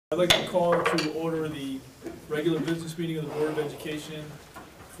I'd like to call to order the regular business meeting of the Board of Education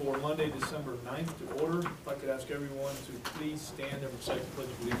for Monday, December 9th to order. If I could ask everyone to please stand and recite the Pledge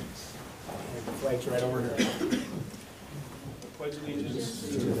of Allegiance. The flag's right over here. Pledge allegiance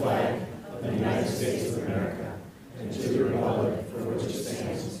to the flag of the United States of America and to the republic for which it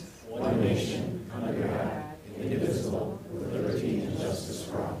stands, one nation, under God, indivisible, with liberty and justice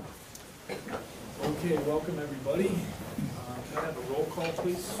for all. Okay, welcome everybody. Can I have a roll call,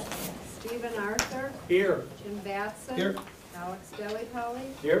 please? Stephen Arthur. Here. Jim Batson. Here. Alex Delipoli.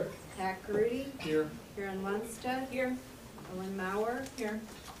 Here. Pat Grudy. Here. Karen Lundstedt. Here. Ellen Mauer. Here.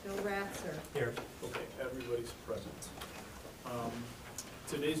 Bill Ratzer. Here. Okay, everybody's present.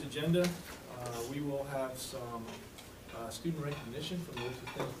 Today's agenda, we will have some student recognition from those who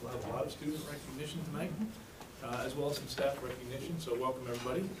think we'll have a lot of student recognition tonight, as well as some staff recognition, so welcome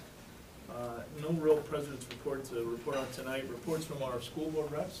everybody. No real president's report to report on tonight. Reports from our school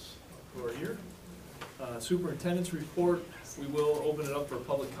board reps who are here. Superintendent's report, we will open it up for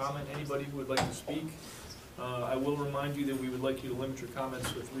public comment. Anybody who would like to speak. I will remind you that we would like you to limit your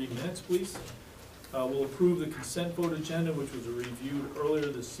comments to 3 minutes, please. We'll approve the consent vote agenda, which was reviewed earlier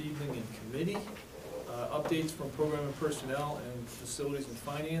this evening in committee. Updates from program and personnel and facilities and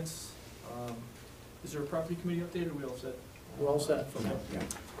finance. Is there a property committee update, or are we all set? We're all set. Okay.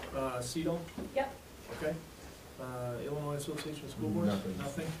 CEDO? Yep. Okay. Illinois Association of School Boards? Nothing.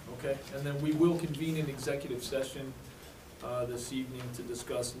 Nothing? Okay. And then we will convene an executive session this evening to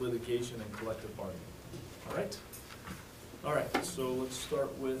discuss litigation and collective bargaining. All right? All right, so let's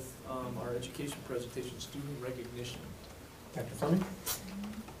start with our education presentation, student recognition. Dr. Fleming?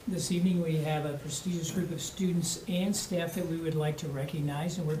 This evening we have a prestigious group of students and staff that we would like to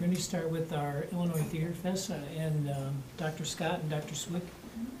recognize, and we're going to start with our Illinois Theater Fest and Dr. Scott and Dr. Swick.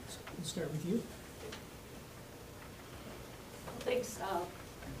 We'll start with you. Thanks.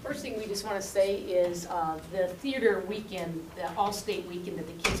 First thing we just want to say is the theater weekend, the all-state weekend that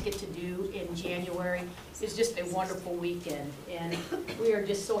the kids get to do in January is just a wonderful weekend. And we are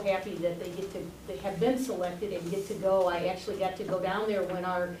just so happy that they have been selected and get to go. I actually got to go down there when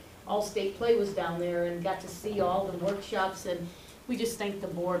our all-state play was down there and got to see all the workshops. And we just thank the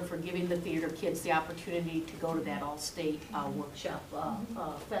board for giving the theater kids the opportunity to go to that all-state workshop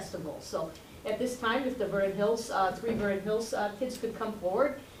festival. So at this time, if the Vernon Hills, 3 Vernon Hills kids could come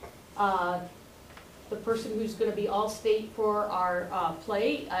forward. The person who's going to be all-state for our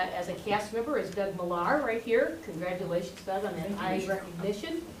play as a cast member is Doug Millar right here. Congratulations, Doug, on that eye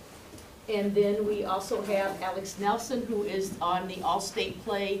recognition. And then we also have Alex Nelson, who is on the all-state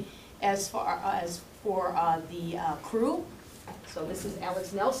play as far as for the crew. So this is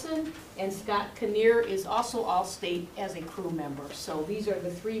Alex Nelson, and Scott Kinnear is also all-state as a crew member. So these are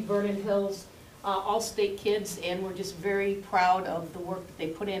the 3 Vernon Hills all-state kids, and we're just very proud of the work that they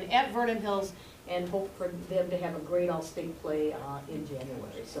put in at Vernon Hills and hope for them to have a great all-state play in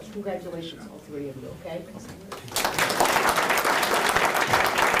January. So congratulations, all 3 of you, okay?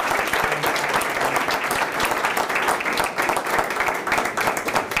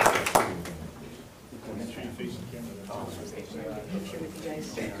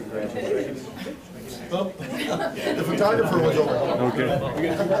 Well, the photographer was over. Okay.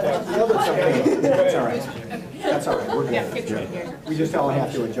 That's all right. That's all right. We're Yeah, good. picture here. We just all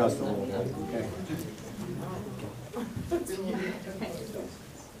have to adjust a little bit, okay?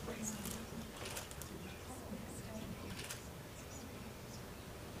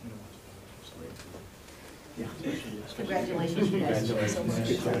 Yeah. Congratulations, you guys.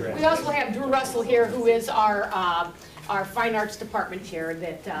 We also have Drew Russell here, who is our Fine Arts Department chair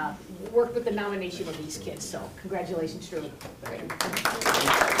that worked with the nomination of these kids. So congratulations, Drew. One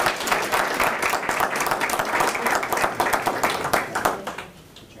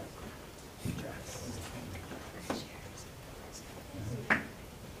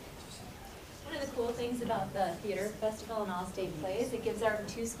of the cool things about the theater festival and all-state plays, it gives our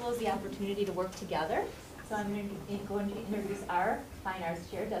 2 schools the opportunity to work together. So I'm going to introduce our Fine Arts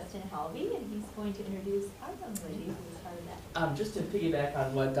Chair, Dustin Halvey, and he's going to introduce our young lady who is part of that. Just to piggyback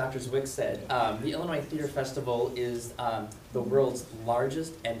on what Dr. Zwick said, the Illinois Theater Festival is the world's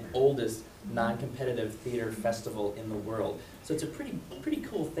largest and oldest non-competitive theater festival in the world. So it's a pretty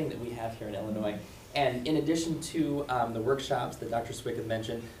cool thing that we have here in Illinois. And in addition to the workshops that Dr. Zwick had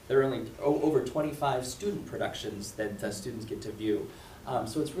mentioned, there are only over 25 student productions that students get to view.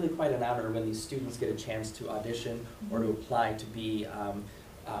 So it's really quite an honor when these students get a chance to audition or to apply to be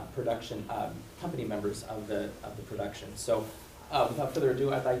production company members of the production. So without further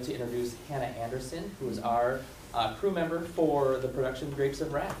ado, I'd like to introduce Hannah Anderson, who is our crew member for the production Grapes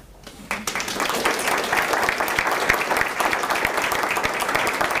of Wrath.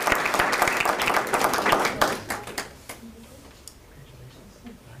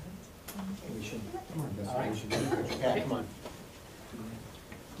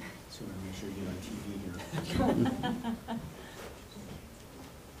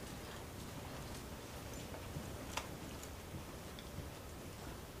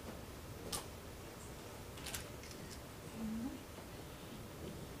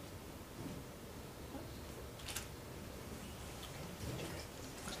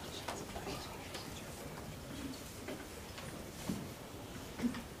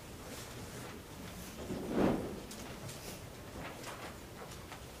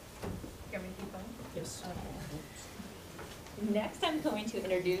 to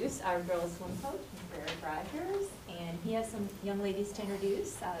introduce our girls swim coach, Mr. Eric Rogers, and he has some young ladies to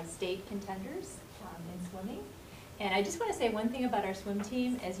introduce, state contenders in swimming. And I just want to say one thing about our swim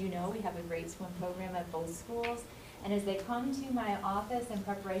team. As you know, we have a great swim program at both schools. And as they come to my office in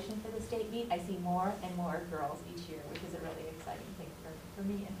preparation for the state meet, I see more and more girls each year, which is a really exciting thing for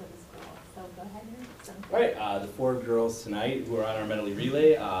me and for the school. So go ahead and All right, the 4 girls tonight who are on our medley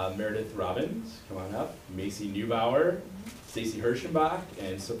relay, Meredith Robbins, come on up, Macy Neubauer, Stacy Hirschenbach,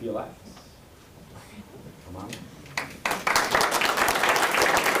 and Sophia Lax. Come on.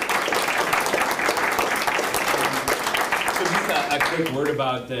 So just a quick word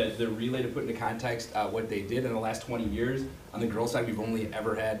about the relay to put into context what they did in the last 20 years. On the girls' side, we've only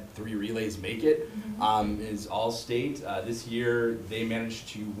ever had 3 relays make it. It's all state. This year, they managed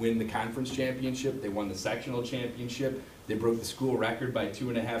to win the conference championship. They won the sectional championship. They broke the school record by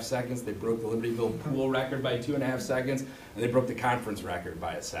 2.5 seconds. They broke the Libertyville pool record by 2.5 seconds. And they broke the conference record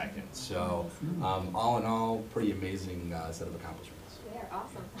by 1 second. So all in all, pretty amazing set of accomplishments. They're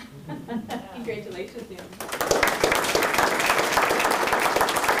awesome. Congratulations, Jim.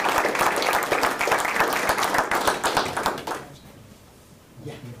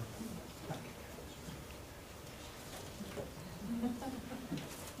 Yeah.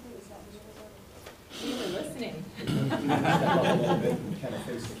 You were listening. Kind of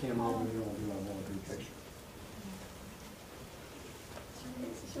face the camera over there, we'll do a group picture.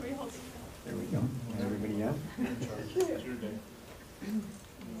 There we go. Everybody in? It's your day.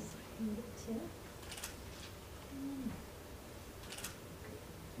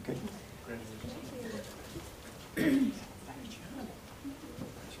 Okay.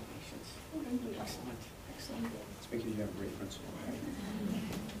 Excellent. Excellent. It's making you have a great principal.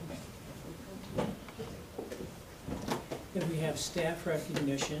 Then we have staff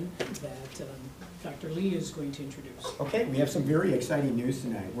recognition that Dr. Lee is going to introduce. Okay, we have some very exciting news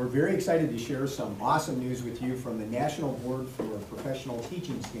tonight. We're very excited to share some awesome news with you from the National Board for Professional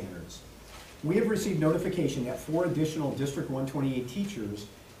Teaching Standards. We have received notification that 4 additional District 128 teachers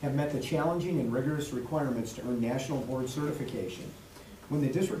have met the challenging and rigorous requirements to earn National Board certification. When the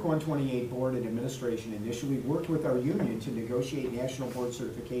District 128 Board and Administration initially worked with our union to negotiate National Board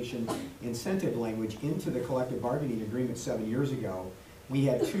certification incentive language into the collective bargaining agreement 7 years ago, we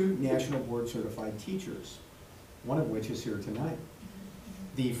had 2 National Board certified teachers, one of which is here tonight.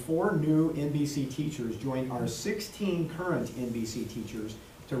 The 4 new NBC teachers join our 16 current NBC teachers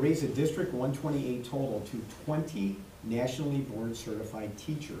to raise the District 128 total to 20 nationally board certified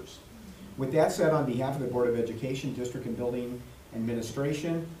teachers. With that said, on behalf of the Board of Education, District and Building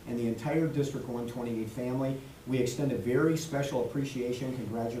Administration, and the entire District 128 family, we extend a very special appreciation,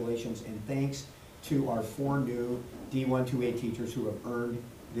 congratulations, and thanks to our 4 new D128 teachers who have earned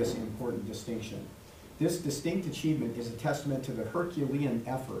this important distinction. This distinct achievement is a testament to the Herculean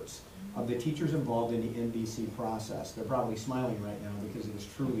efforts of the teachers involved in the NBC process. They're probably smiling right now because it is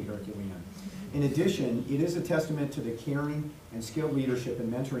truly Herculean. In addition, it is a testament to the caring and skilled leadership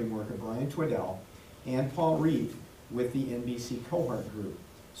and mentoring work of Brian Twiddell and Paul Reed with the NBC cohort group.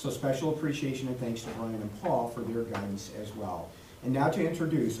 So special appreciation and thanks to Brian and Paul for their guidance as well. And now to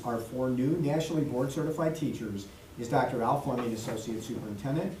introduce our 4 new nationally board certified teachers is Dr. Al Fleming, Associate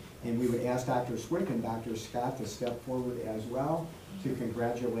Superintendent, and we would ask Dr. Swick and Dr. Scott to step forward as well to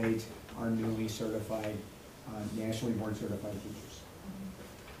congratulate our newly certified, nationally board certified teachers.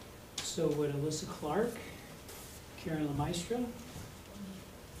 So would Alyssa Clark, Karen LeMaestro,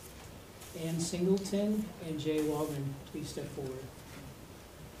 Ann Singleton, and Jay Waldron please step forward?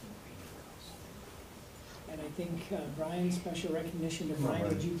 And I think Brian, special recognition to Brian,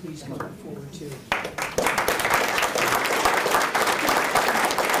 would you please come forward too?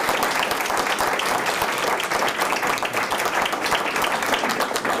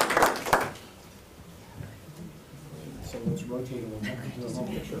 So let's rotate a little bit. Do a little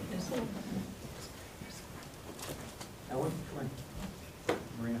picture. Ellen, come on.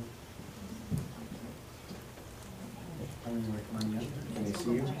 Marina. Ellen, you want to come on in? Can they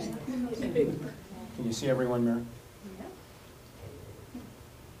see you? Can you see everyone, Mary?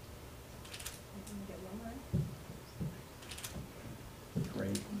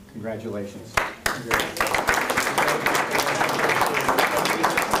 Great. Congratulations.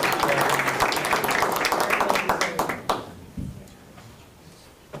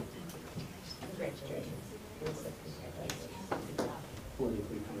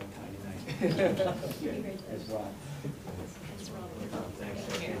 As well.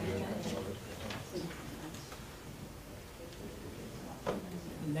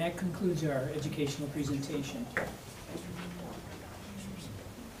 And that concludes our educational presentation.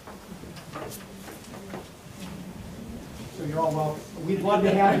 So you're all welcome. We'd love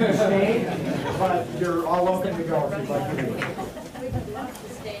to have you stay, but you're all welcome to go if you'd like to leave.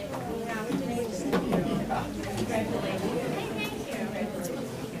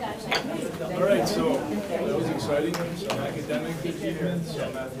 All right, so that was exciting. Some academic achievements,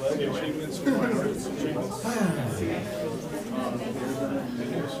 some athletic achievements, some fine arts achievements.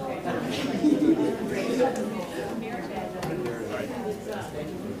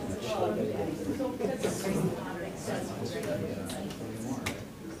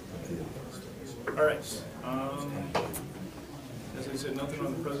 All right. As I said, nothing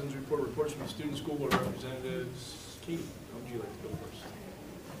on the president's report. Reports from the student school board representatives. Katie, how would you like to go first?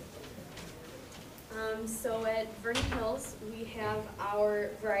 So at Vernon Hills, we have our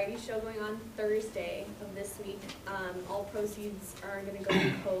variety show going on Thursday of this week. All proceeds are going to go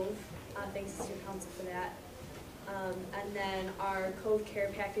to Cove, thanks to Student Council for that. And then our Cove Care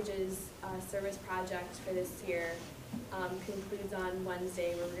Packages service project for this year concludes on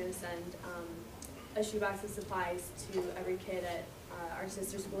Wednesday, where we're going to send a shoebox of supplies to every kid at our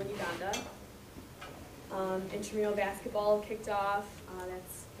sister school in Uganda. Intramural basketball kicked off.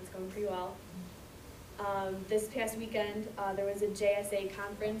 That's going pretty well. This past weekend, there was a JSA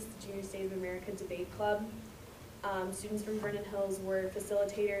conference, the Junior State of America Debate Club. Students from Vernon Hills were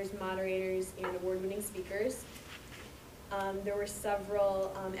facilitators, moderators, and award-winning speakers. There were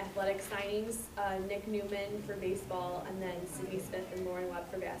several athletic signings, Nick Newman for baseball, and then Sydney Smith and Lauren Webb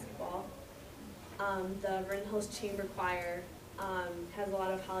for basketball. The Vernon Hills Chamber Choir has a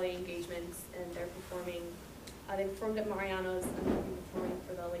lot of holiday engagements, and they're performing. They performed at Mariano's, and they'll be performing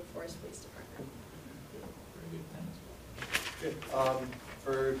for the Lake Forest Police Department. Very good.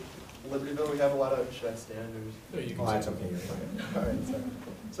 For Libertyville, we have a lot of, should I stand or? No, you can Oh, that's say- okay, you're fine. All right, sorry.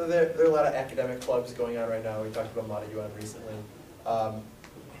 So there are a lot of academic clubs going on right now. We talked about Mata UN recently.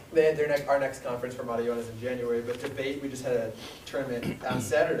 They had our next conference for Mata UN is in January, but debate, we just had a tournament on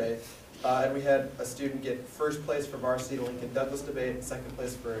Saturday, and we had a student get first place for varsity Lincoln Douglas debate, and second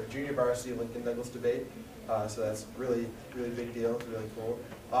place for junior varsity Lincoln Douglas debate. So that's really, really big deal. It's really cool.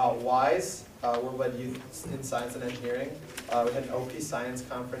 WISE, Worldwide Youth in Science and Engineering. We had an OP Science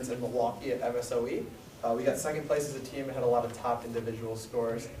Conference in Milwaukee at MSOE. We got second place as a team and had a lot of top individual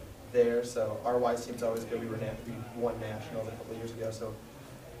scores there. So our WISE team's always good. We won nationals a couple of years ago, so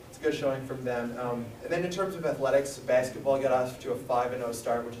it's a good showing from them. And then in terms of athletics, basketball got off to a 5-0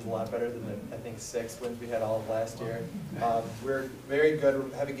 start, which is a lot better than the, I think, 6 wins we had all of last year. We're very good.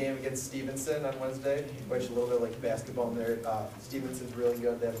 We have a game against Stevenson on Wednesday, which is a little bit like basketball in there. Stevenson's really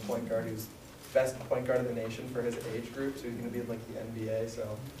good. They have a point guard who's best point guard in the nation for his age group, so he's going to be in like the NBA.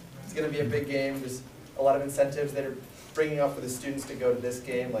 So it's going to be a big game. There's a lot of incentives that are bringing up for the students to go to this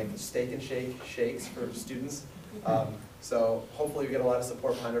game, like steak and shakes for students. So hopefully we get a lot of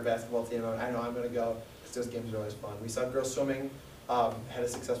support behind our basketball team. I know I'm going to go because those games are always fun. We saw girls swimming had a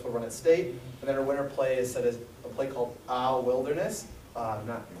successful run at state, and then our winter play is set as a play called Owl Wilderness. I'm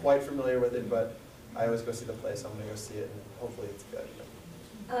not quite familiar with it, but I always go see the play, so I'm going to go see it, and hopefully it's good.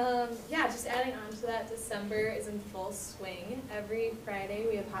 Yeah, just adding on to that, December is in full swing. Every Friday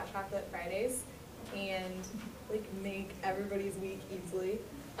we have Hot Chocolate Fridays, and like make everybody's week easily.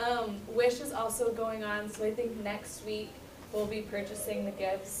 Wish is also going on, so I think next week we'll be purchasing the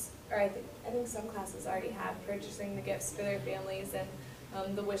gifts, or I think some classes already have purchasing the gifts for their families, and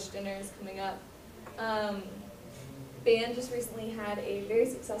the Wish dinner is coming up. Band just recently had a very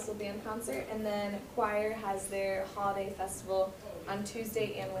successful band concert, and then choir has their holiday festival on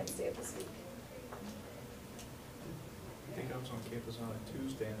Tuesday and Wednesday of this week. I think I was on campus on a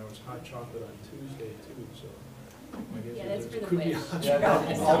Tuesday, and there was hot chocolate on Tuesday too, so. I guess Yeah, that's for the could be Wish. hot Yeah,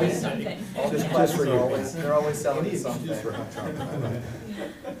 chocolate. no, all these, Something. all these Just classes for are you. always, they're always selling Any something. excuse for hot chocolate, I love it.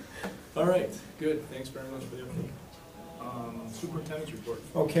 All right, good. Thanks very much for the update. Superintendent's report.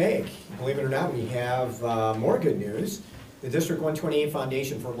 Okay, believe it or not, we have more good news. The District 128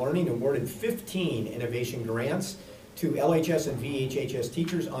 Foundation for Learning awarded 15 innovation grants to LHS and VHHS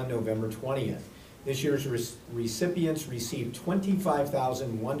teachers on November 20th. This year's recipients received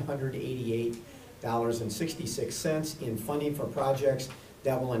 $25,188.66 in funding for projects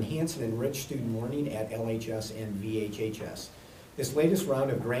that will enhance and enrich student learning at LHS and VHHS. This latest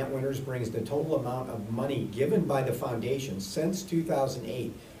round of grant winners brings the total amount of money given by the foundation since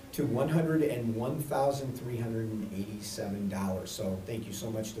 2008 to $101,387. So thank you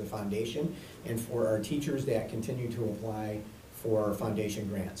so much to the foundation and for our teachers that continue to apply for foundation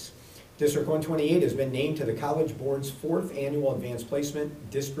grants. District 128 has been named to the College Board's 4th Annual Advanced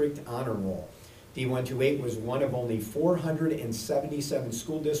Placement District Honor Roll. D128 was one of only 477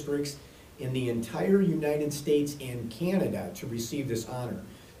 school districts in the entire United States and Canada to receive this honor.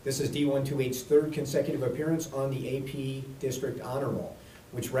 This is D128's third consecutive appearance on the AP District Honor Roll,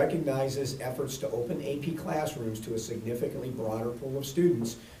 which recognizes efforts to open AP classrooms to a significantly broader pool of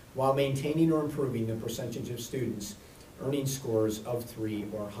students while maintaining or improving the percentage of students earning scores of 3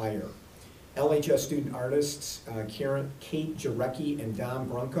 or higher. LHS student artists Kate Jarecki and Dom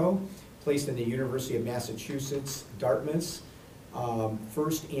Brunko placed in the University of Massachusetts Dartmouth's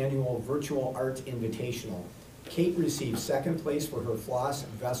first annual Virtual Art Invitational. Kate received second place for her floss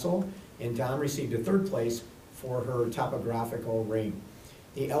vessel, and Dom received a third place for her topographical ring.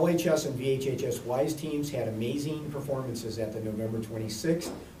 The LHS and VHHS WISE teams had amazing performances at the November 26th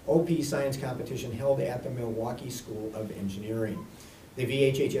OP Science Competition held at the Milwaukee School of Engineering. The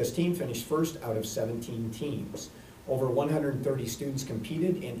VHHS team finished first out of 17 teams. Over 130 students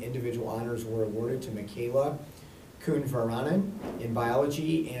competed, and individual honors were awarded to Michaela Kuhn-Varanen in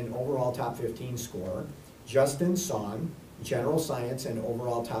biology and overall top 15 score, Justin Song, general science and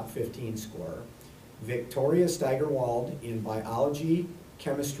overall top 15 score, Victoria Steigerwald in biology,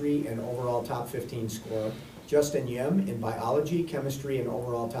 chemistry and overall top 15 score, Justin Yim in biology, chemistry and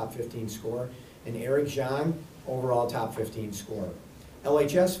overall top 15 score, and Eric Zhang, overall top 15 score.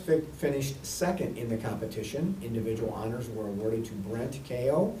 LHS finished second in the competition. Individual honors were awarded to Brent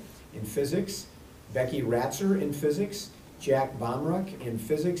Kao in physics, Becky Ratzer in physics, Jack Bomruck in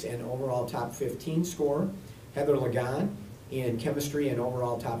physics and overall top 15 score, Heather Lagan in chemistry and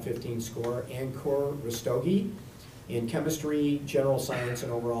overall top 15 score, and Kor Rastogi in chemistry, general science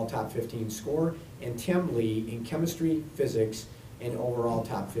and overall top 15 score, and Tim Lee in chemistry, physics, and overall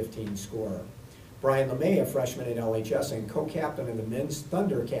top 15 score. Brian LeMay, a freshman at LHS and co-captain of the men's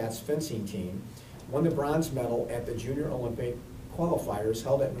Thundercats fencing team, won the bronze medal at the Junior Olympic qualifiers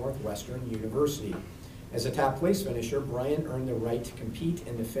held at Northwestern University. As a top place finisher, Brian earned the right to compete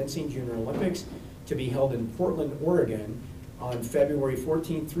in the fencing Junior Olympics to be held in Portland, Oregon on February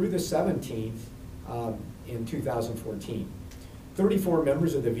 14th through the 17th in 2014. 34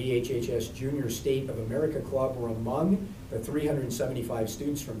 members of the VHHS Junior State of America Club were among the 375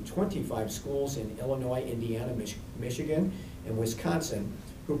 students from 25 schools in Illinois, Indiana, Michigan, and Wisconsin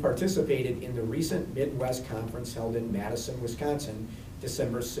who participated in the recent Midwest Conference held in Madison, Wisconsin,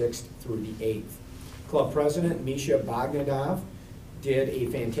 December 6th through the 8th. Club President Misha Bagnadov did a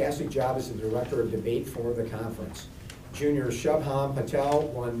fantastic job as the Director of Debate for the conference. Junior Shubham Patel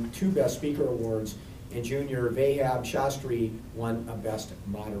won 2 Best Speaker Awards, and Junior Vahab Shastri won a Best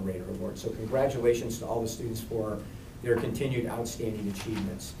Moderator Award. So congratulations to all the students for their continued outstanding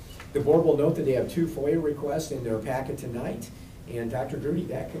achievements. The board will note that they have 2 FOIA requests in their packet tonight. And Dr. Gertie,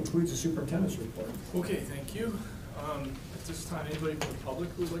 that concludes the superintendent's report. Okay, thank you. At this time, anybody from the public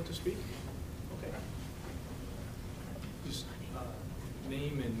who would like to speak? Okay. Just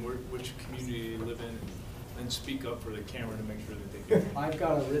name and which community they live in, and speak up for the camera to make sure that they can. I've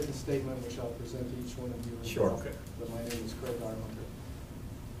got a written statement which I'll present to each one of you. Sure. Okay. But my name is Craig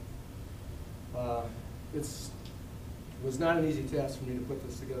Armenter. It was not an easy task for me to put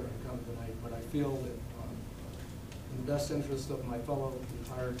this together and come tonight, but I feel that in the best interest of my fellow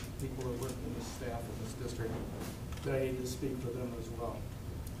retired people that work in the staff of this district, that I need to speak for them as well.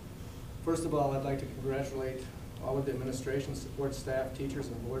 First of all, I'd like to congratulate all of the administration, support staff, teachers,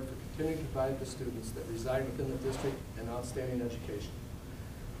 and board for continuing to provide the students that reside within the district an outstanding education.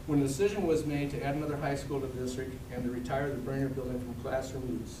 When the decision was made to add another high school to the district and to retire the Bernier building from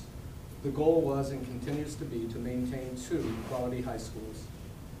classroom use, the goal was and continues to be to maintain 2 quality high schools.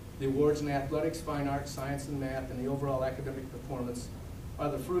 The awards in athletics, fine arts, science, and math, and the overall academic performance are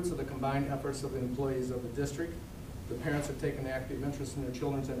the fruits of the combined efforts of the employees of the district, the parents have taken active interest in their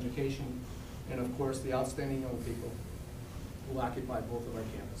children's education, and of course, the outstanding young people who occupy both of our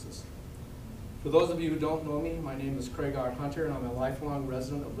campuses. For those of you who don't know me, my name is Craig R. Hunter, and I'm a lifelong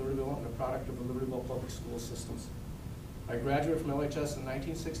resident of Libertyville and a product of the Libertyville Public School Systems. I graduated from LHS in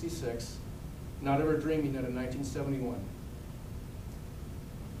 1966, not ever dreaming that in 1971,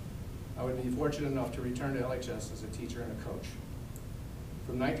 I would be fortunate enough to return to LHS as a teacher and a coach.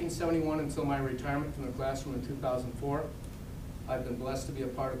 From 1971 until my retirement from the classroom in 2004, I've been blessed to be a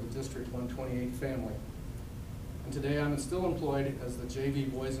part of the District 128 family. And today I'm still employed as the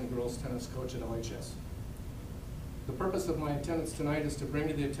JV boys and girls tennis coach at LHS. The purpose of my attendance tonight is to bring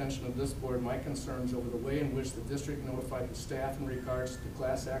to the attention of this board my concerns over the way in which the district notified the staff in regards to the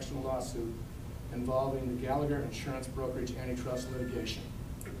class action lawsuit involving the Gallagher Insurance Brokerage antitrust litigation.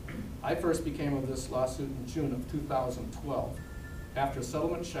 I first became of this lawsuit in June of 2012, after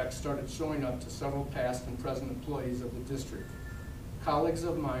settlement checks started showing up to several past and present employees of the district. Colleagues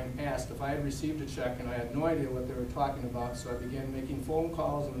of mine asked if I had received a check, and I had no idea what they were talking about, so I began making phone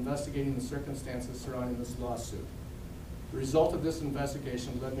calls and investigating the circumstances surrounding this lawsuit. The result of this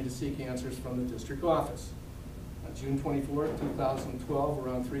investigation led me to seek answers from the district office. On June 24, 2012,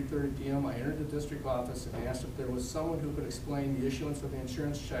 around 3:30 p.m., I entered the district office and asked if there was someone who could explain the issuance of the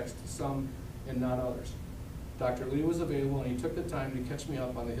insurance checks to some and not others. Dr. Lee was available, and he took the time to catch me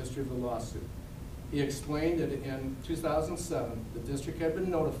up on the history of the lawsuit. He explained that in 2007, the district had been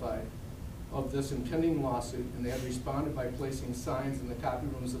notified of this impending lawsuit, and they had responded by placing signs in the copy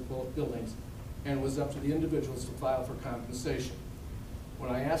rooms of both buildings, and it was up to the individuals to file for compensation.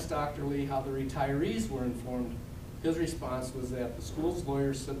 When I asked Dr. Lee how the retirees were informed, his response was that the school's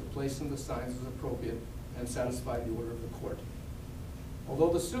lawyers said the placing of the signs was appropriate and satisfied the order of the court. Although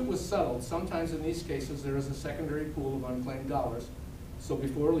the suit was settled, sometimes in these cases there is a secondary pool of unclaimed dollars. So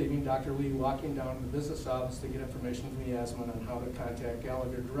before leaving, Dr. Lee walking down to the business office to get information from Yasmin on how to contact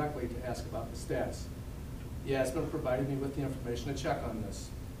Gallagher directly to ask about the status. Yasmin provided me with the information to check on this.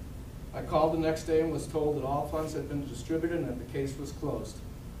 I called the next day and was told that all funds had been distributed and that the case was closed.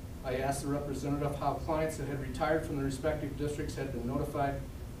 I asked the representative how clients that had retired from the respective districts had been notified.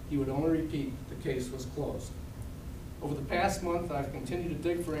 He would only repeat the case was closed. Over the past month, I've continued to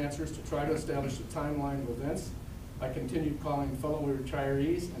dig for answers to try to establish a timeline of events. I continued calling fellow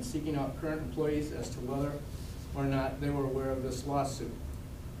retirees and seeking out current employees as to whether or not they were aware of this lawsuit.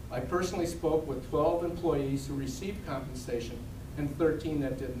 I personally spoke with 12 employees who received compensation and 13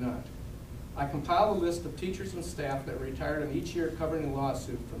 that did not. I compiled a list of teachers and staff that retired in each year covering the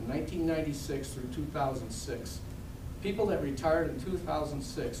lawsuit from 1996 through 2006. People that retired in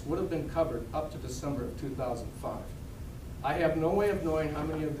 2006 would have been covered up to December of 2005. I have no way of knowing how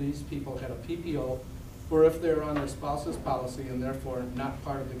many of these people had a PPO or if they're on their spouse's policy and therefore not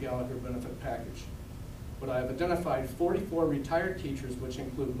part of the Gallagher benefit package. But I have identified 44 retired teachers, which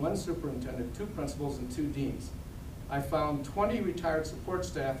include 1 superintendent, 2 principals, and 2 deans. I found 20 retired support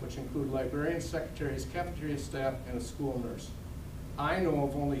staff, which include librarians, secretaries, cafeteria staff, and a school nurse. I know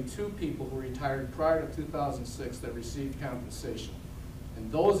of only 2 people who retired prior to 2006 that received compensation.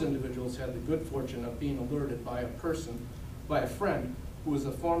 And those individuals had the good fortune of being alerted by a friend who was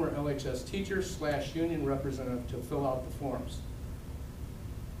a former LHS teacher / union representative to fill out the forms.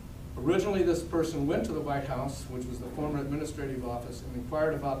 Originally, this person went to the White House, which was the former administrative office, and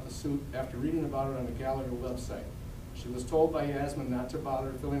inquired about the suit after reading about it on the Gallagher website. She was told by Yasmin not to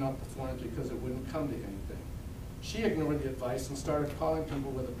bother filling out the forms because it wouldn't come to anything. She ignored the advice and started calling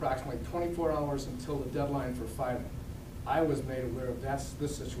people with approximately 24 hours until the deadline for filing. I was made aware of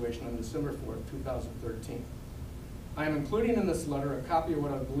this situation on December 4th, 2013. I am including in this letter a copy of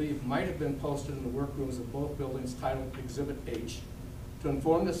what I believe might have been posted in the workrooms of both buildings titled Exhibit H to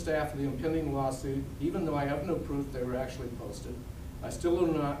inform the staff of the impending lawsuit, even though I have no proof they were actually posted. I still do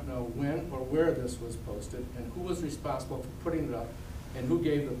not know when or where this was posted and who was responsible for putting it up and who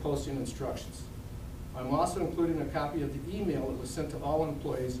gave the posting instructions. I'm also including a copy of the email that was sent to all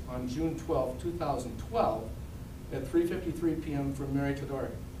employees on June 12, 2012 at 3:53 p.m. from Mary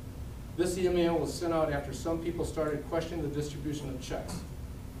Todori. This email was sent out after some people started questioning the distribution of checks.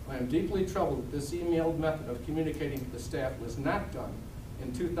 I am deeply troubled that this emailed method of communicating to the staff was not done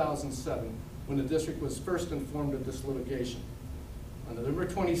in 2007 when the district was first informed of this litigation. On November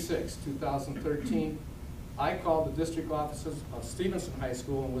 26, 2013, I called the district offices of Stevenson High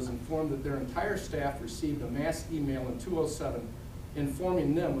School and was informed that their entire staff received a mass email in 2007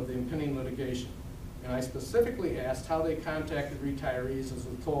 informing them of the impending litigation. And I specifically asked how they contacted retirees, as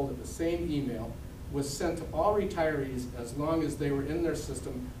was told that the same email was sent to all retirees as long as they were in their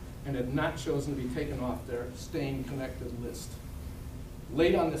system and had not chosen to be taken off their staying connected list.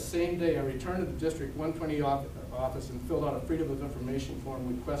 Late on the same day, I returned to the District 120 office and filled out a Freedom of Information form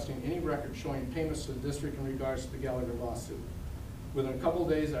requesting any record showing payments to the district in regards to the Gallagher lawsuit. Within a couple of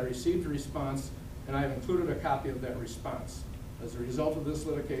days, I received a response, and I have included a copy of that response. As a result of this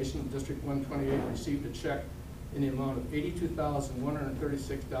litigation, District 128 received a check in the amount of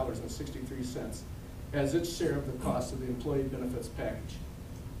 $82,136.63 as its share of the cost of the employee benefits package.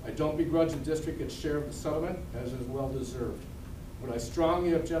 I don't begrudge the district its share of the settlement, as is well deserved. What I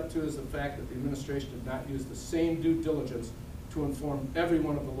strongly object to is the fact that the administration did not use the same due diligence to inform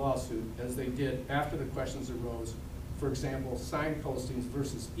everyone of the lawsuit as they did after the questions arose. For example, sign postings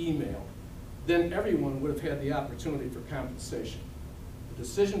versus email. Then everyone would have had the opportunity for compensation. The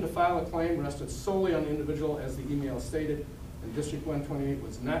decision to file a claim rested solely on the individual, as the email stated, and District 128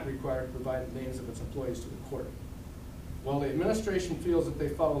 was not required to provide the names of its employees to the court. While the administration feels that they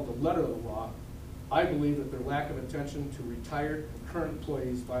followed the letter of the law, I believe that their lack of attention to retired and current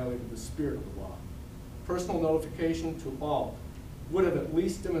employees violated the spirit of the law. Personal notification to all would have at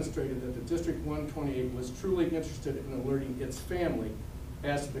least demonstrated that the District 128 was truly interested in alerting its family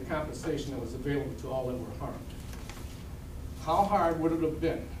as to the compensation that was available to all that were harmed. how hard would it have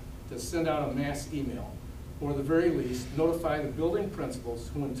been to send out a mass email, or at the very least, notify the building principals,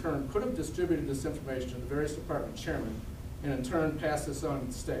 who in turn could have distributed this information to the various department chairmen, and in turn pass this on to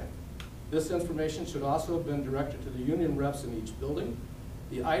the staff? This information should also have been directed to the union reps in each building.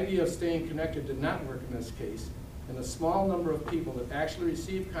 The idea of staying connected did not work in this case, and the small number of people that actually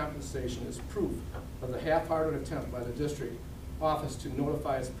received compensation is proof of the half-hearted attempt by the district office to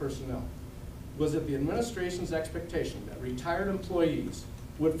notify its personnel. Was it the administration's expectation that retired employees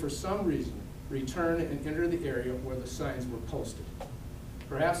would, for some reason, return and enter the area where the signs were posted?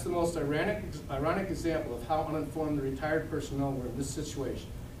 Perhaps the most ironic example of how uninformed the retired personnel were in this situation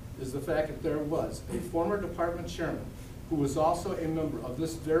is the fact that there was a former department chairman who was also a member of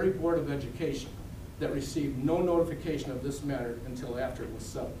this very Board of Education that received no notification of this matter until after it was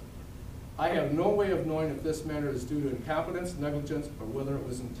settled. I have no way of knowing if this matter is due to incompetence, negligence, or whether it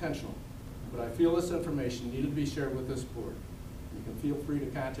was intentional, but I feel this information needed to be shared with this board. You can feel free to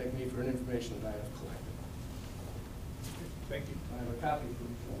contact me for any information that I have collected. Thank you. I have a copy for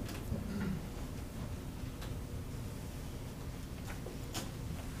you.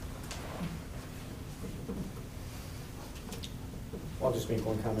 I'll just make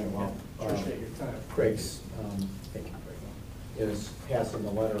one comment while Appreciate your time. Craig's, thank you, Craig, is passing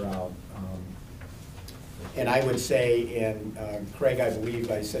the letter out. And I would say, and Craig, I believe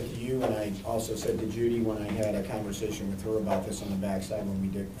I said to you, and I also said to Judy when I had a conversation with her about this on the backside when we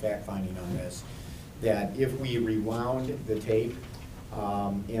did fact-finding on this, that if we rewound the tape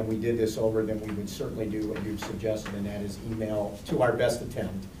and we did this over, then we would certainly do what you've suggested, and that is email, to our best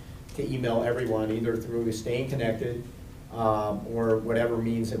attempt, to email everyone, either through staying connected or whatever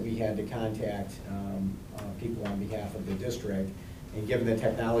means that we had to contact people on behalf of the district. And given the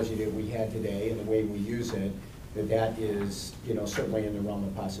technology that we had today and the way we use it, that is, certainly in the realm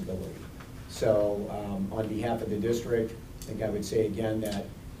of possibility. So on behalf of the district, I think I would say again that,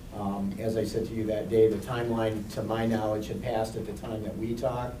 as I said to you that day, the timeline, to my knowledge, had passed at the time that we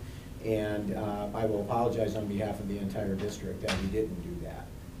talked. And I will apologize on behalf of the entire district that we didn't do that.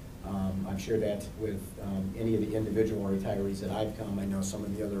 I'm sure that with any of the individual retirees that I've come, I know some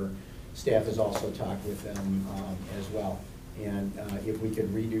of the other staff has also talked with them as well. And if we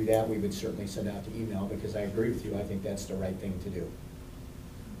could redo that, we would certainly send out the email, because I agree with you, I think that's the right thing to do.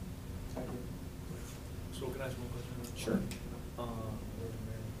 So can I ask one question? Sure.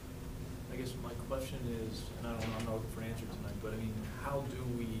 I guess my question is, and I'm not looking for an answer tonight, but I mean, how do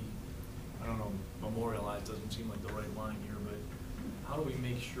we, I don't know, memorialize doesn't seem like the right line here, but how do we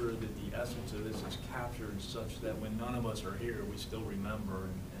make sure that the essence of this is captured such that when none of us are here, we still remember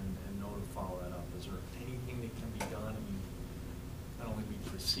and know to follow that up? Is there anything that can be done? I mean, I don't think we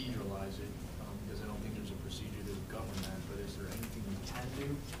proceduralize it, because I don't think there's a procedure to govern that, but is there anything we can do?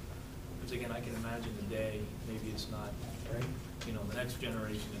 Because again, I can imagine the day, maybe it's not, Right. The next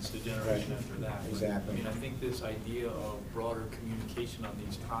generation, it's the generation Right. after that. But, Exactly. I mean, I think this idea of broader communication on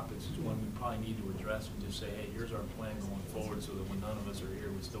these topics is one we probably need to address and just say, hey, here's our plan going forward, so that when none of us are here,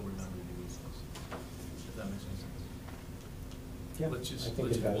 we still remember to do these things. If that makes any sense. Yeah, Let's just, I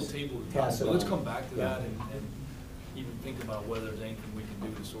think it we'll does. table it. Pass it So let's on. come back to Yeah. that and even think about whether there's anything we can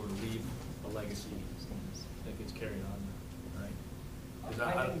do to sort of leave a legacy that gets carried on, right? 'Cause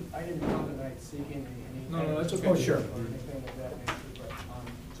I didn't come tonight seeking any. No, that's okay. Oh, sure. Or anything of that nature, but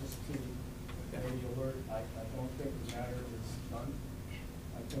just to maybe alert, I don't think the matter is done.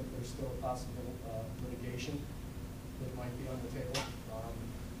 I think there's still a possible litigation that might be on the table.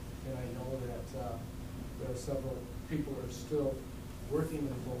 And I know that there are several people that are still working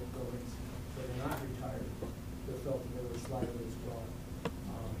in both buildings that are not retired that felt that they were slighted as well.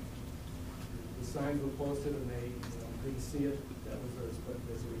 The signs were posted and they didn't see it, that was theirs, but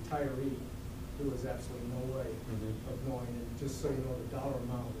as a retiree, there was absolutely no way of knowing, and just so you know, the dollar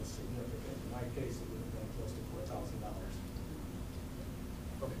amount was significant. In my case, it would have been close to $4,000.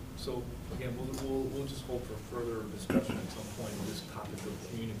 Okay, so again, we'll just hold for further discussion at some point on this topic of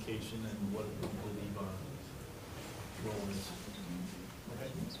communication and what we believe our role is.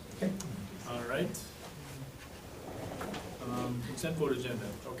 Okay? All right. Consent vote agenda.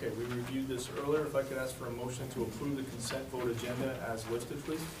 Okay, we reviewed this earlier. If I could ask for a motion to approve the consent vote agenda as listed,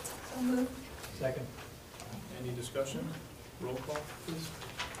 please. So moved. Second. Any discussion? Roll call, please.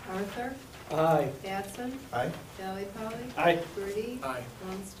 Arthur, Aye. Batson, Aye. Delli Polly. Aye. Grudy. Aye.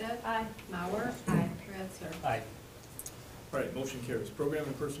 Lundstedt. Aye. Mauer. Aye. Ratzer. Aye. All right, motion carries. Program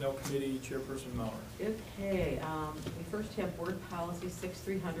and Personnel Committee, Chairperson Mauer. Okay, we first have Board Policy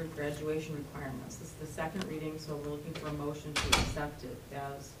 6300, graduation requirements. This is the second reading, so we're looking for a motion to accept it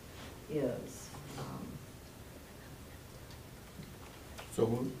as is. So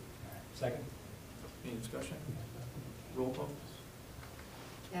moved. Second. Any discussion? Roll call.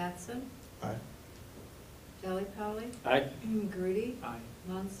 Batson, Aye. Delli Polly, Aye. Grudy, Aye.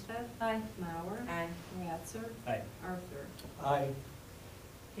 Lundstedt, Aye. Mauer, Aye. Ratzer, Aye. Arthur. Aye.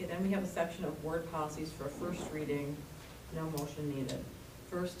 Okay, then we have a section of board policies for first reading, no motion needed.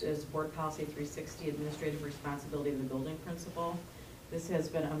 First is Board Policy 360, Administrative Responsibility of the Building Principal. This has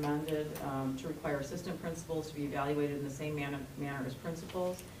been amended to require assistant principals to be evaluated in the same manner as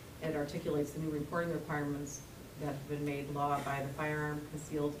principals. It articulates the new reporting requirements that have been made law by the Firearm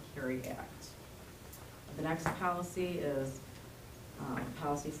Concealed Carry Act. The next policy is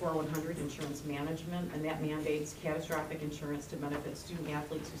Policy 4100, Insurance Management, and that mandates catastrophic insurance to benefit student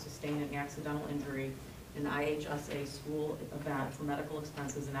athletes who sustain an accidental injury in an IHSA school event for medical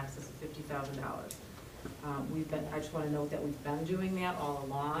expenses in excess of $50,000. I just want to note that we've been doing that all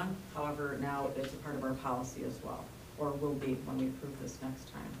along. However, now it's a part of our policy as well, or will be when we approve this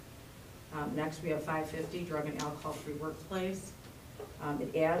next time. Next, we have 550, Drug and Alcohol-Free Workplace.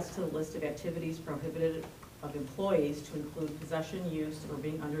 It adds to the list of activities prohibited of employees to include possession, use, or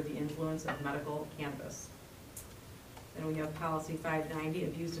being under the influence of medical cannabis. Then we have Policy 590,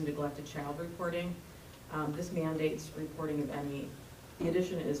 Abused and Neglected Child Reporting. This mandates reporting of any, the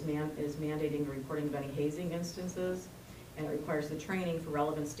addition is mandating the reporting of any hazing instances, and it requires the training for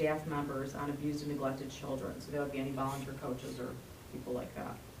relevant staff members on abused and neglected children. So that would be any volunteer coaches or people like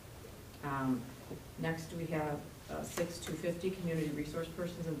that. Next, we have 6250, Community Resource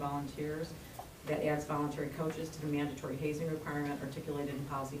Persons and Volunteers. That adds voluntary coaches to the mandatory hazing requirement articulated in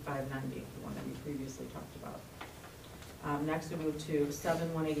Policy 590, the one that we previously talked about. Next, we move to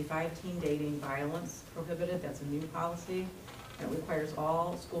 7185, Teen Dating Violence Prohibited. That's a new policy. And it requires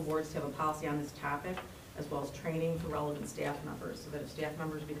all school boards to have a policy on this topic, as well as training for relevant staff members, so that if staff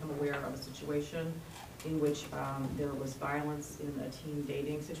members become aware of a situation in which there was violence in a teen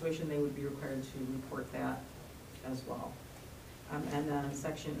dating situation, they would be required to report that as well. And then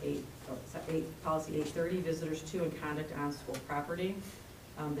Section 8, Policy 830, Visitors to and Conduct on School Property.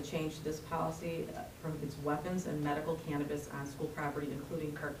 The change to this policy prohibits weapons and medical cannabis on school property,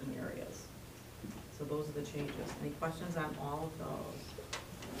 including parking areas. So those are the changes. Any questions on all of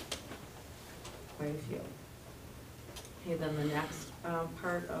those? Quite a few. Okay, then the next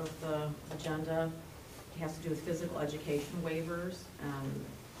part of the agenda has to do with physical education waivers.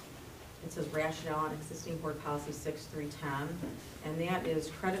 It says rationale on existing board policy 6310, and that is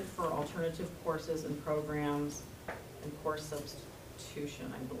credit for alternative courses and programs and course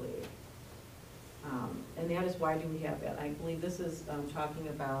substitution, I believe. And that is, why do we have that? I believe this is talking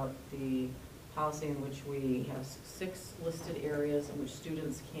about the policy in which we have 6 listed areas in which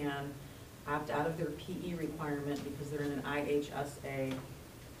students can opt out of their PE requirement because they're in an IHSA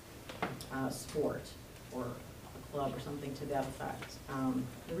sport or a club or something to that effect.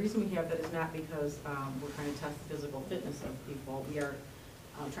 The reason we have that is not because we're trying to test the physical fitness of people. We are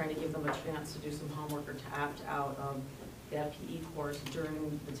trying to give them a chance to do some homework or to opt out of that PE course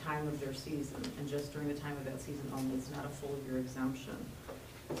during the time of their season, and just during the time of that season only. It's not a full year exemption.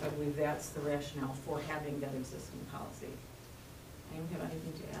 So I believe that's the rationale for having that existing policy. Anyone have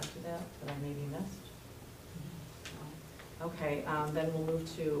anything to add to that I maybe missed? No? Okay, then we'll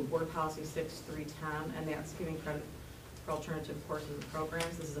move to Board Policy 6310, and that's giving credit for alternative courses and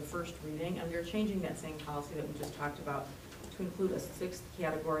programs. This is a first reading, and we're changing that same policy that we just talked about to include a 6th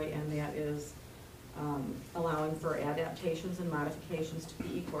category, and that is allowing for adaptations and modifications to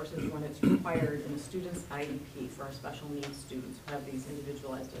PE courses when it's required in a student's IEP for our special needs students who have these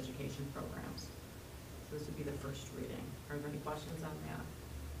individualized education programs. So this would be the first reading. Are there any questions on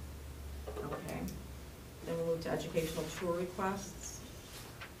that? Okay. Then we'll move to educational tour requests.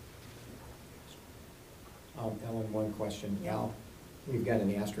 Ellen, one question. Yeah. Al, we've got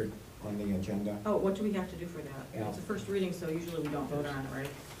an asterisk on the agenda. Oh, what do we have to do for that? Yeah. It's a first reading, so usually we don't vote on it, right?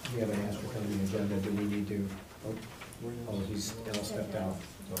 We have an asterisk on the agenda. Do we need to? Oh, Al stepped out.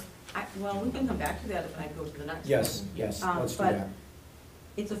 Well, we can come back to that if I go to the next one. Yes, yes, let's do but that.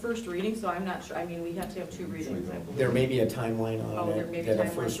 It's a first reading, so I'm not sure, I mean, we have to have 2 readings, I believe. There may be a timeline Oh, on there may it, be that a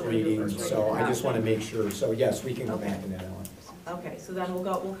timeline first for when you do reading, first so reading. I just want to make sure. So yes, we can go back to that, Ellen. Okay, so then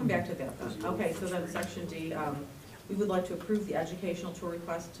we'll come back to that then. Okay, so then Section D, we would like to approve the educational tour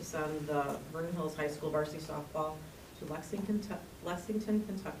request to send the Vernon Hills High School varsity softball to Lexington,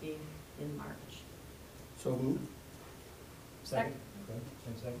 Kentucky in March. So moved. Second.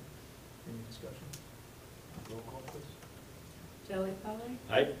 Second. Any discussion? Roll call, please. Delli Polly,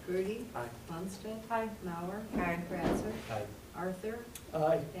 Aye. Grudy, Aye. Lundstedt, Aye. Mauer, Aye. Ratzer, Aye. Arthur,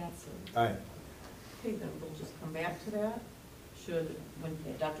 Aye. Batson. Aye. Okay, then we'll just come back to that. When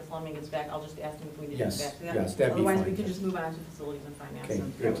Dr. Fleming gets back, I'll just ask him if we need to Yes, come back to that. yes, that'd be Otherwise, fine. we can just move on to facilities and finance. Okay,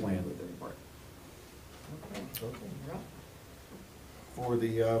 and good that would plan. conclude the report. Okay. You're up. For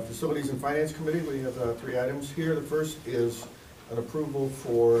the Facilities and Finance Committee, we have 3 items here. The first is an approval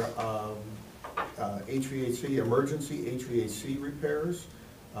for HVAC, emergency HVAC repairs.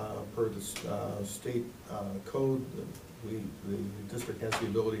 Per the state code, the district has the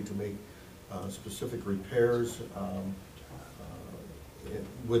ability to make specific repairs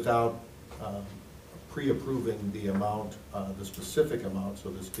without pre-approving the amount, the specific amount, so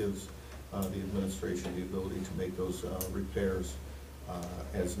this gives the administration the ability to make those repairs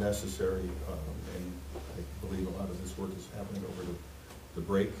as necessary, and I believe a lot of this work is happening over the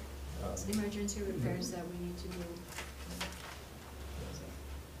break. It's the emergency repairs that we need to do.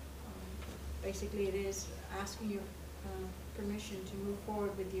 Basically, it is asking your permission to move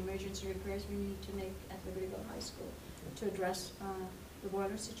forward with the emergency repairs we need to make at Libertyville High School to address the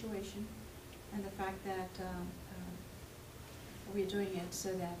water situation and the fact that we're doing it so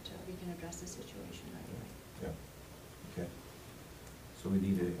that we can address the situation right away. Yeah, okay. So we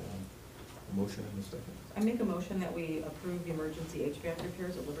need a motion in a second. I make a motion that we approve the emergency HVAC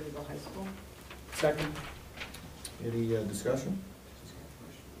repairs at Libertyville High School. Second. Any discussion?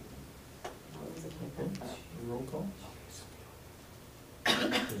 Okay. Roll call?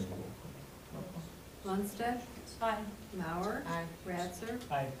 Lundstedt. Aye. Mauer. Aye. Ratzer.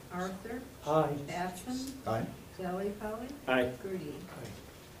 Aye. Arthur. Aye. Batson. Aye. Delli Polly. Aye. Grudy.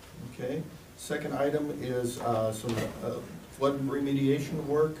 Okay. Second item is some flood remediation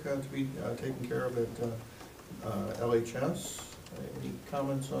work to be taken care of at LHS. Any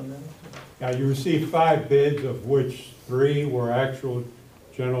comments on that? Yeah, you received 5 bids, of which 3 were actual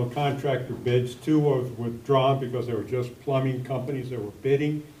general contractor bids. 2 were withdrawn because they were just plumbing companies that were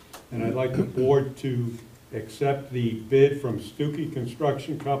bidding. And I'd like the board to accept the bid from Stuckey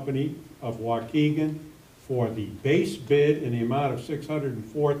Construction Company of Waukegan for the base bid in the amount of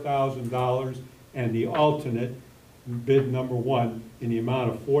 $604,000 and the alternate bid number 1 in the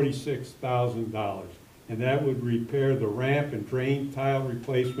amount of $46,000. And that would repair the ramp and drain tile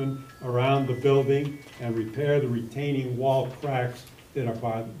replacement around the building and repair the retaining wall cracks that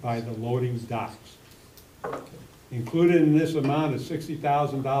are by the loading docks. Included in this amount is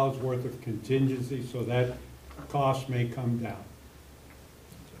 $60,000 worth of contingency, so that cost may come down.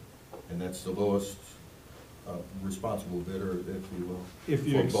 And that's the lowest responsible bidder, if you will. If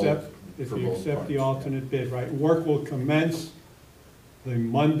you accept the alternate bid, right? Work will commence the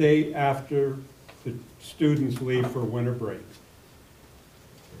Monday after the students leave for winter break.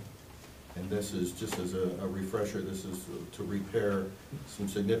 And this is, just as a refresher, this is to repair some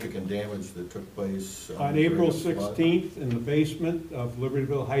significant damage that took place On April 16th, in the basement of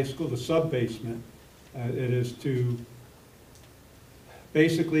Libertyville High School, the sub-basement, it is to,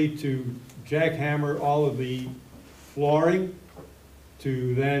 basically to jackhammer all of the flooring,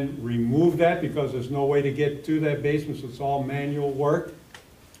 to then remove that because there's no way to get to that basement, so it's all manual work,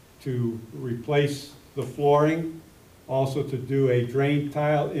 to replace the flooring, also to do a drain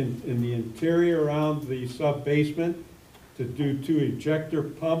tile in the interior around the sub-basement, to do 2 ejector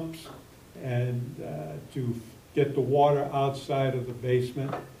pumps, and to get the water outside of the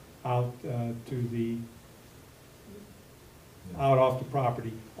basement, out out off the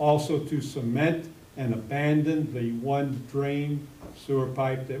property. Also to cement and abandon the 1 drain sewer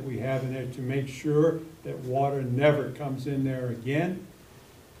pipe that we have in there to make sure that water never comes in there again.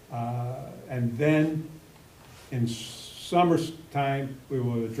 And then in summertime, we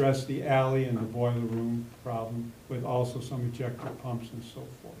will address the alley and the boiler room problem with also some ejector pumps and so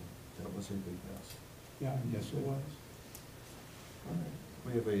forth. That was a big mess. Yeah, yes it was. All right.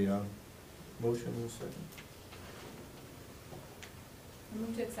 We have a motion in a second. I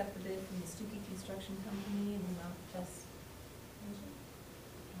move to accept the bid from the Stuckey Construction Company in the amount just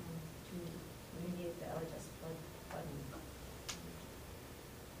to remediate the LHS flooding.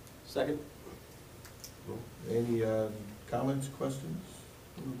 Second. Any comments, questions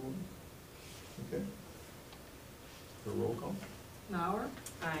from the board? Okay. For roll call? Mauer.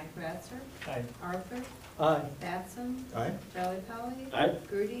 Aye. Ratzer. Aye. Arthur. Aye. Batson. Aye. Delli Polly. Aye.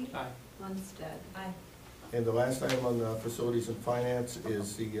 Grudy. Aye. Lundstedt. Aye. And the last item on the Facilities and Finance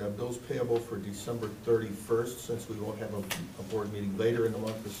is the bills payable for December 31st. Since we won't have a board meeting later in the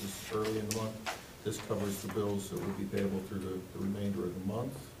month, this is early in the month. This covers the bills that will be payable through the remainder of the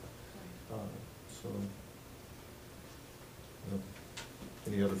month. So,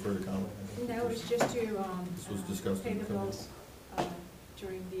 any other further comment? That was just to This was discussed pay in the the committee. bills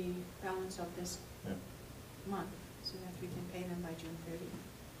during the balance of this Yeah. month, so that we can pay them by June 30th.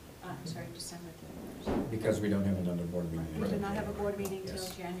 Sorry, December 31st. Because we don't have another board meeting. We do not have a board meeting until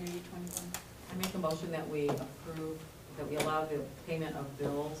Yes. January 21. I make a motion that we approve, that we allow the payment of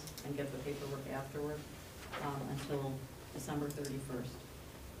bills and get the paperwork afterward. until December 31st.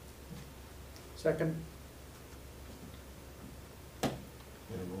 Second? And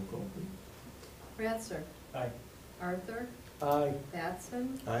a roll call, please. Ratzer. Aye. Arthur. Aye.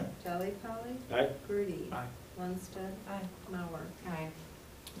 Batson. Aye. Delli Polly. Aye. Grudy. Aye. Lundstedt. Aye. Mauer. Aye.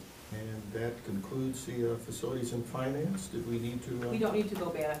 And that concludes the facilities and finance. Did we need to? We don't need to go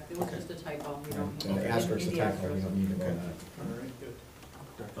back, it was Okay. just a typo, we don't. And the asterisk, the in typo, we don't need to vote Okay. on it. All right, good.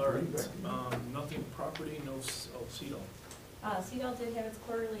 Dr. All Green, right, back to you. nothing property, no CEDO. CEDAW did have its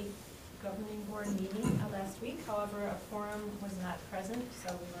quarterly governing board meeting last week. However, a quorum was not present, so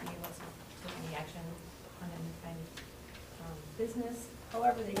we weren't able to take any action on any kind of business.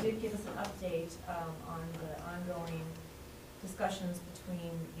 However, they did give us an update on the ongoing discussions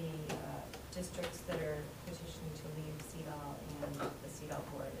between the districts that are petitioning to leave CEDAW and the CEDAW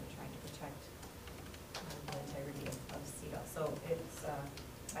board and trying to protect the integrity of CEDAW. So it's,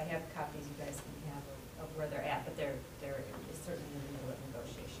 I have copies you guys can have of where they're at, but they're certainly in the middle of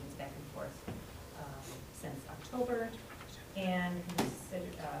negotiations back and forth since October, and consider,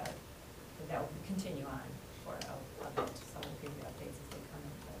 that will continue on for a bit. So we'll give you updates as they come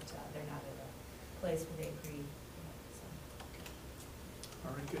in, but they're not at a place where they agree yet, so.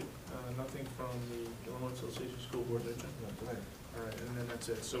 All right, good. Nothing from the Illinois Association of School Boards, Rachel? Not tonight. All right, and then that's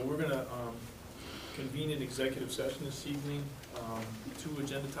it. So we're gonna convene an executive session this evening. Two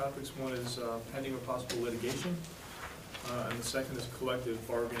agenda topics. One is pending or possible litigation, and the second is collective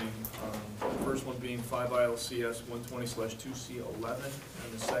bargaining. The first one being 5 ILCS 120/2C11,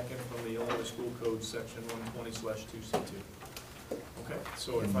 and the second from the Illinois School Code Section 120/2C2. Okay,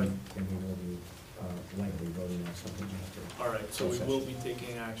 so if I, And we will be likely voting on something after. all right, so we will be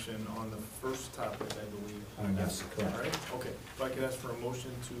taking action on the first topic, I believe. Yes, correct. All right, okay. If I could ask for a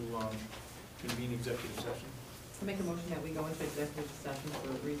motion to convene executive session. So make a motion that we go into executive session for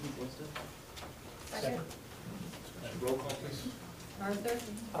reasons listed. Second. Roll call, please. Arthur.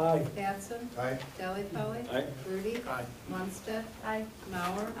 Aye. Batson. Aye. Delli Polly. Aye. Grudy. Aye. Lundstedt. Aye.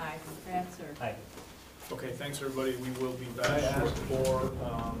 Mauer. Aye. Ratzer. Aye. Okay, thanks, everybody. We will be back. I ask for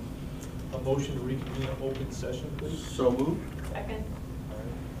a motion to reconvene an open session, please. So moved. Second. All right,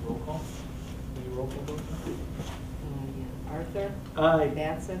 roll call. Any roll call vote? Arthur. Aye.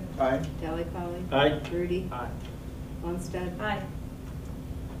 Batson. Aye. Delli Polly. Aye. Grudy. Aye. Lundstedt. Aye.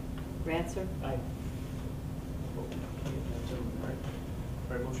 Ratzer. Aye.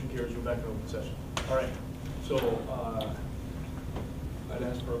 All right, motion carries. We're back in open session. All right, so I'd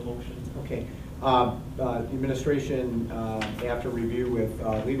ask for a motion. Okay. Administration, after review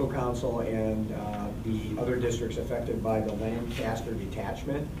with legal counsel and the other districts affected by the Lancaster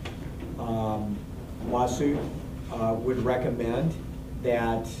detachment lawsuit, would recommend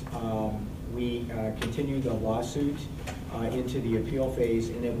that we continue the lawsuit into the appeal phase,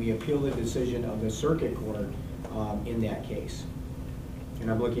 and that we appeal the decision of the circuit court in that case. And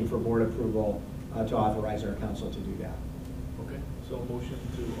I'm looking for board approval to authorize our counsel to do that. Okay, so a motion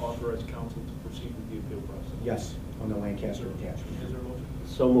to authorize council to proceed with the appeal process. Yes, on the Lancaster attachment. Is there a motion?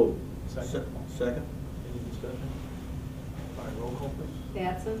 So moved. Second? Second. Any discussion? All right, roll call, please.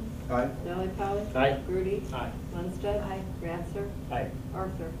 Batson. Aye. Delli Polly. Aye. Grudy. Aye. Lundstedt. Aye. Ratzer. Aye.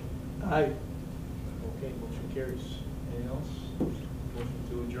 Arthur. Aye. Okay, motion carries. Anything else? Motion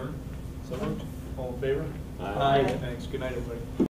to adjourn? So moved. All in favor? Aye. Thanks. Good night, everybody.